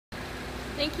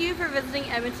Thank you for visiting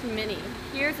Edmonton Mini.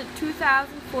 Here's a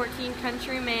 2014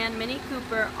 Countryman MINI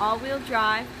Cooper all-wheel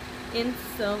drive in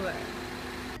silver.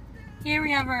 Here we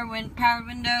have our powered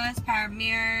windows, powered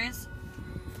mirrors,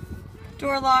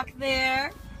 door lock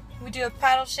there. We do have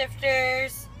paddle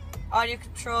shifters, audio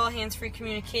control, hands-free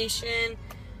communication,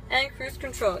 and cruise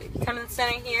control. You come in the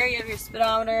center here, you have your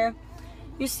speedometer,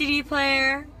 your CD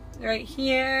player right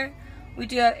here. We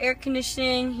do have air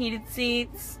conditioning, heated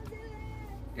seats.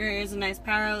 There is a nice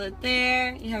power outlet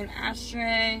there. You have an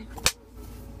ashtray.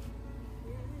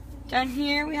 Down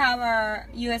here we have our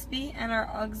USB and our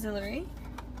auxiliary.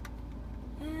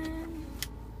 And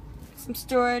some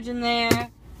storage in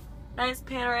there. Nice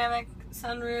panoramic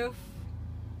sunroof.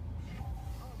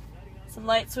 Some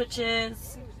light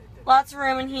switches. Lots of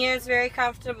room in here. It's very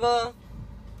comfortable.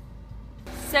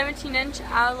 17-inch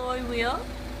alloy wheel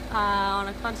on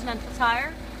a Continental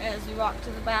tire as we walk to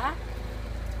the back.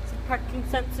 Parking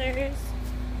sensors,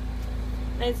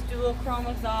 nice dual chrome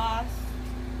exhaust.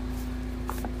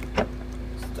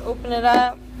 Just to open it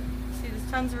up, see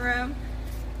there's tons of room.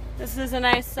 This is a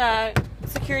nice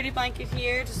security blanket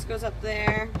here, just goes up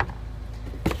there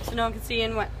so no one can see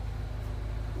in what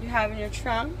you have in your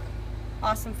trunk.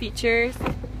 Awesome features.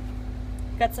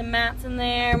 Got some mats in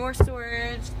there, more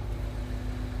storage.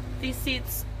 These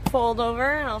seats fold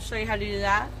over and I'll show you how to do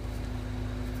that.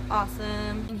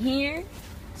 Awesome. In here,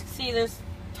 see there's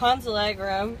tons of leg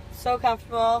room, so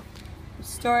comfortable.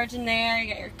 Storage in there,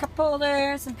 you got your cup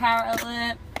holder, some power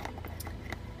outlet.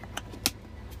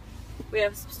 We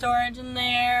have some storage in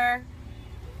there.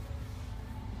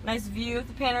 Nice view of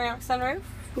the panoramic sunroof.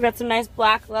 We got some nice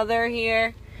black leather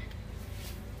here.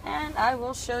 And I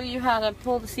will show you how to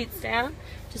pull the seats down.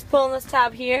 Just pull on this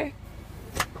tab here.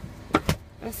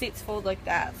 And the seats fold like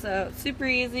that, so it's super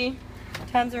easy.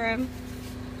 Tons of room.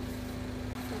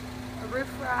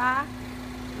 Roof rack,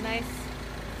 nice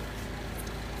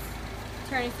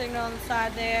turning signal on the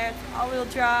side there. It's all-wheel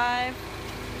drive.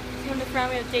 Come to the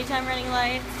front, we have daytime running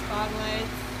lights, fog lights,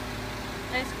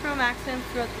 nice chrome accents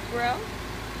throughout the grille.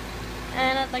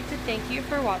 And I'd like to thank you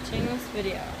for watching this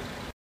video.